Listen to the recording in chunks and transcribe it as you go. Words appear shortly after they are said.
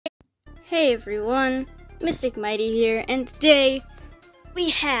Hey everyone, Mystic Mighty here, and today we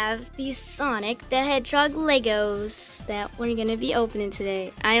have these Sonic the Hedgehog Legos that we're gonna be opening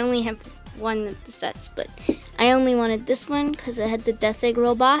today. I only have one of the sets, but I only wanted this one because it had the Death Egg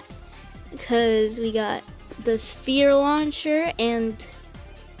robot, because we got the sphere launcher, and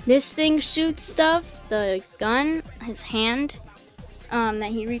this thing shoots stuff, the gun, his hand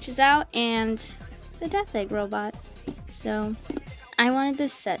that he reaches out, and the Death Egg robot. So I wanted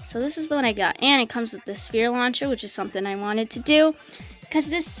this set, so this is the one I got, and it comes with the sphere launcher, which is something I wanted to do,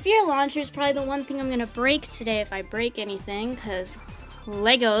 because this sphere launcher is probably the one thing I'm gonna break today if I break anything, because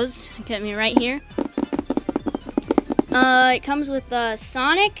Legos get me right here. It comes with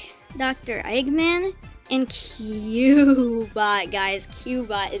Sonic, Dr. Eggman, and Cubot, guys.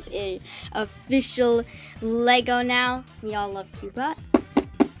 Cubot is a official Lego now. We all love Cubot.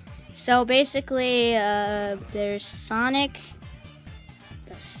 So basically, there's Sonic.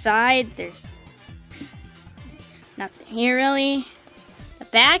 The side, there's nothing here really. The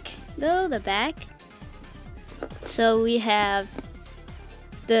back, though, the back. So we have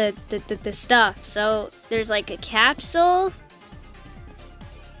the stuff. So there's like a capsule.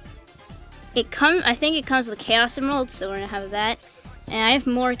 I think it comes with Chaos Emeralds, so we're gonna have that. And I have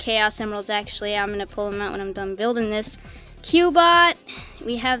more Chaos Emeralds actually. I'm gonna pull them out when I'm done building this. Cubot.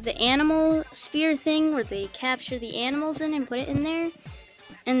 We have the animal sphere thing where they capture the animals in and put it in there.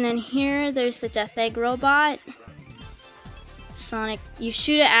 And then here, there's the Death Egg robot. Sonic, you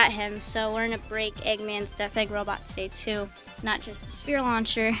shoot it at him, so we're gonna break Eggman's Death Egg robot today too, not just the sphere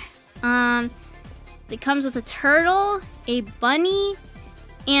launcher. It comes with a turtle, a bunny,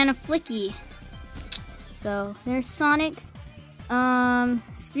 and a flicky. So there's Sonic.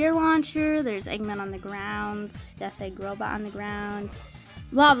 Sphere launcher, there's Eggman on the ground, Death Egg robot on the ground,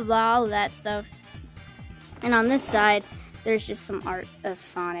 blah blah blah, all of that stuff. And on this side, there's just some art of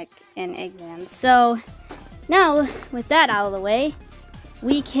Sonic and Eggman. So now, with that out of the way,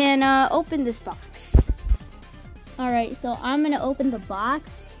 we can open this box. Alright, so I'm gonna open the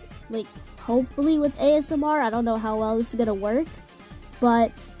box, like hopefully with ASMR. I don't know how well this is gonna work,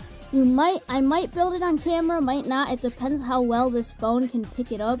 but I might build it on camera, might not. It depends how well this phone can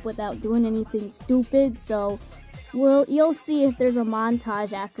pick it up without doing anything stupid. So you'll see if there's a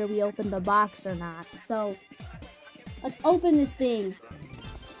montage after we open the box or not. So let's open this thing.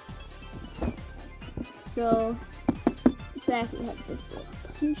 So back we have this little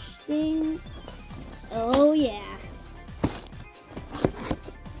punch thing. Oh yeah.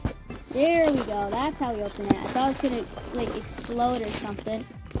 There we go. That's how we open it. I thought it was gonna like explode or something.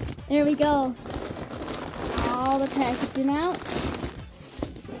 There we go. All the packaging out.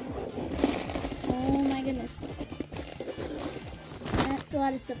 Oh my goodness. That's a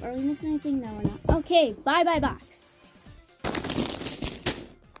lot of stuff. Are we missing anything? No, we're not. Okay, bye-bye box.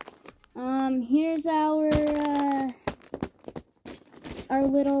 Here's our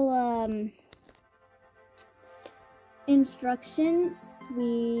little instructions.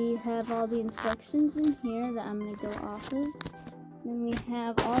 We have all the instructions in here that I'm gonna go off of. Then we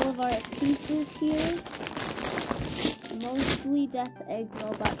have all of our pieces here. Mostly Death Egg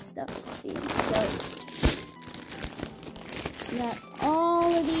robot stuff, it seems. So that's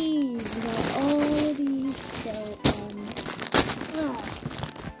all of these. We got all of these. So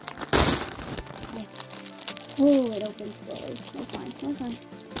oh, it opens slowly. We're fine. We're fine.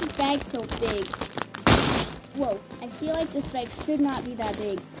 This bag's so big. Whoa, I feel like this bag should not be that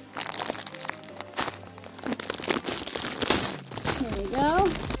big. Here we go.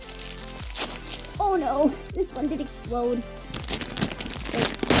 Oh no, this one did explode.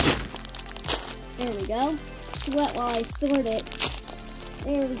 Wait. There we go. Sweat while I sort it.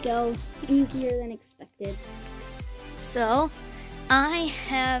 There we go. Easier than expected. So, I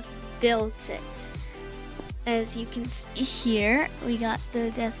have built it. As you can see here, we got the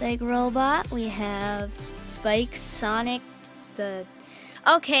Death Egg robot. We have Spike, Sonic,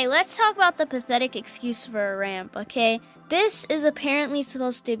 Okay, let's talk about the pathetic excuse for a ramp, okay? This is apparently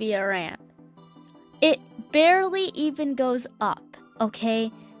supposed to be a ramp. It barely even goes up,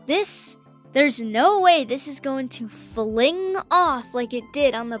 okay? There's no way this is going to fling off like it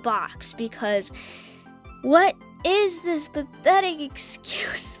did on the box, because what is this pathetic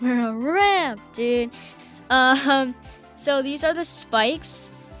excuse for a ramp, dude? So these are the spikes.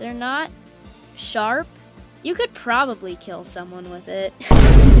 They're not sharp. You could probably kill someone with it.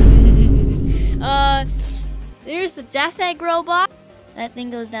 There's the Death Egg robot. That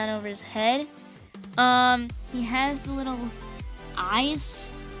thing goes down over his head. He has the little eyes.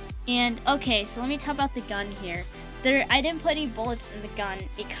 And, okay, so let me talk about the gun here. I didn't put any bullets in the gun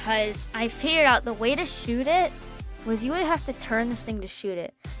because I figured out the way to shoot it was you would have to turn this thing to shoot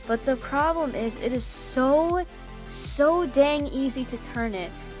it. But the problem is it is so dang easy to turn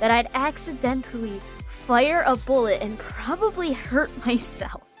it that I'd accidentally fire a bullet and probably hurt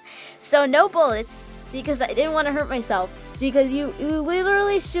myself. So no bullets, because I didn't want to hurt myself, because you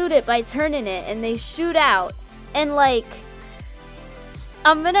literally shoot it by turning it and they shoot out, and like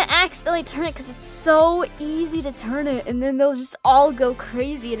I'm gonna accidentally turn it because it's so easy to turn it, and then they'll just all go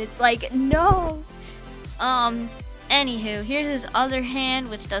crazy, and it's like, no. Anywho, here's his other hand,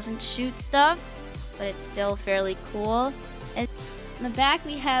 which doesn't shoot stuff, but it's still fairly cool. In the back,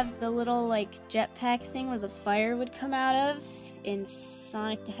 we have the little like jetpack thing where the fire would come out of. In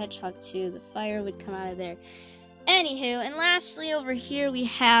Sonic the Hedgehog 2, the fire would come out of there. Anywho, and lastly over here we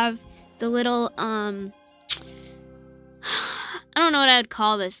have the little, I don't know what I would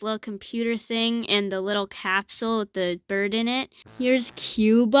call this, little computer thing and the little capsule with the bird in it. Here's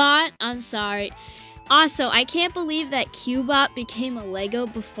Cubot. I'm sorry. Also, I can't believe that Cubot became a Lego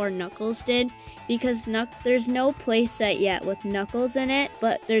before Knuckles did, because there's no playset yet with Knuckles in it,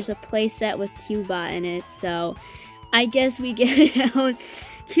 but there's a playset with Cubot in it, so I guess we get it out.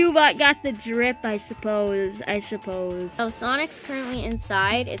 Cubot got the drip, I suppose. So Sonic's currently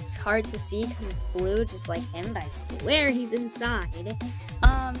inside. It's hard to see because it's blue, just like him, but I swear he's inside.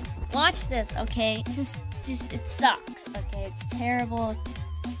 Watch this, okay? Just, it sucks, okay? It's terrible.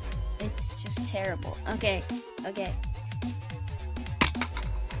 It's just terrible. Okay.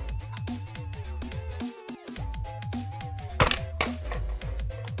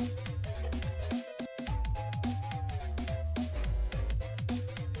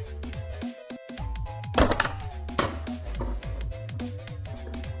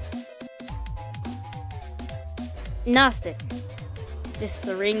 Nothing. Just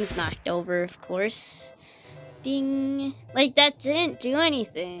the rings knocked over, of course. Ding. Like, that didn't do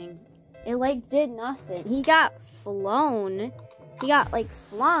anything. It, like, did nothing. He got flown. He got, like,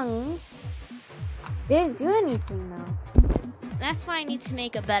 flung. Didn't do anything, though. That's why I need to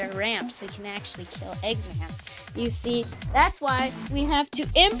make a better ramp so you can actually kill Eggman. You see, that's why we have to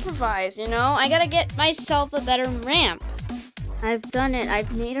improvise, you know? I gotta get myself a better ramp. I've done it.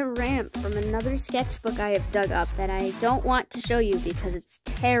 I've made a ramp from another sketchbook I have dug up that I don't want to show you because it's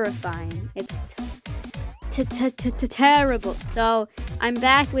terrifying. It's terrible. So I'm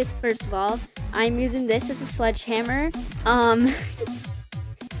back with, first of all, I'm using this as a sledgehammer.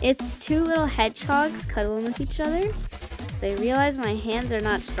 It's two little hedgehogs cuddling with each other. So I realize my hands are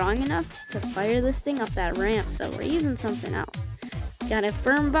not strong enough to fire this thing up that ramp, so we're using something else. Got a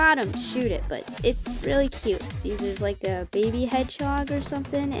firm bottom, shoot it, but it's really cute. See, there's like a baby hedgehog or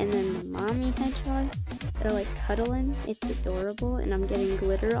something, and then the mommy hedgehog that are like cuddling. It's adorable, and I'm getting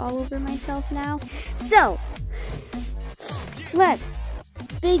glitter all over myself now. So, let's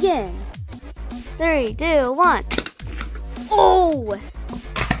begin. 3, 2, 1. Oh!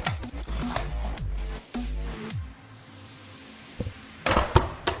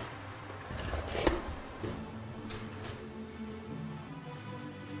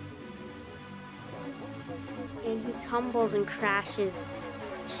 And he tumbles and crashes,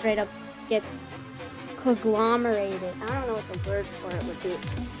 straight up gets conglomerated. I don't know what the word for it would be.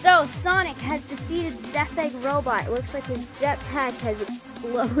 So Sonic has defeated the Death Egg robot. It looks like his jetpack has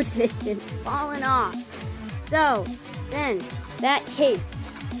exploded and fallen off. So then, that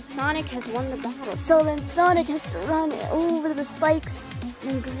case, Sonic has won the battle. So then Sonic has to run over the spikes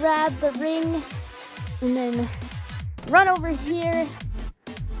and grab the ring and then run over here.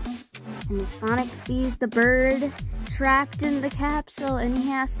 And Sonic sees the bird trapped in the capsule and he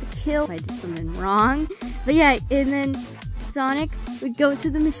has to kill. I did something wrong. But yeah, and then Sonic would go to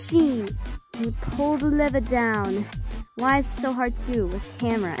the machine and would pull the lever down. Why is it so hard to do with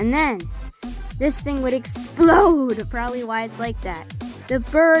camera? And then this thing would explode. Probably why it's like that. The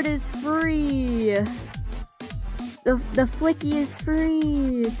bird is free. The Flicky is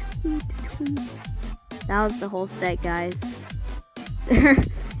free. Tweet, tweet. That was the whole set, guys.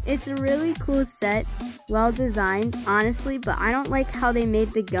 It's a really cool set, well designed, honestly, but I don't like how they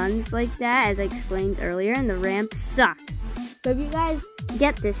made the guns like that, as I explained earlier, and the ramp sucks. So if you guys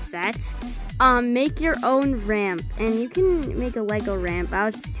get this set, make your own ramp, and you can make a Lego ramp. I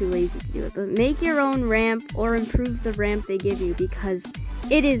was just too lazy to do it, but make your own ramp or improve the ramp they give you, because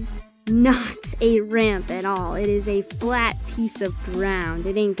it is not a ramp at all. It is a flat piece of ground.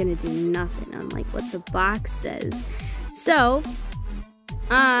 It ain't gonna do nothing, unlike what the box says. So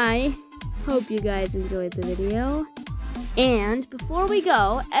I hope you guys enjoyed the video. And before we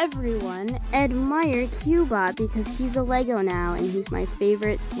go, everyone admire Cubot because he's a Lego now and he's my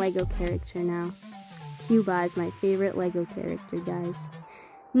favorite Lego character now. Cubot is my favorite Lego character, guys.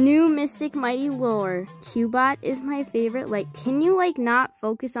 New Mystic Mighty Lore. Cubot is my favorite. Like, can you, like, not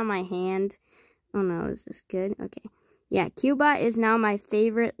focus on my hand? Oh, no. Is this good? Okay. Yeah, Cubot is now my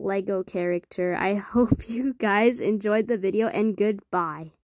favorite Lego character. I hope you guys enjoyed the video, and goodbye.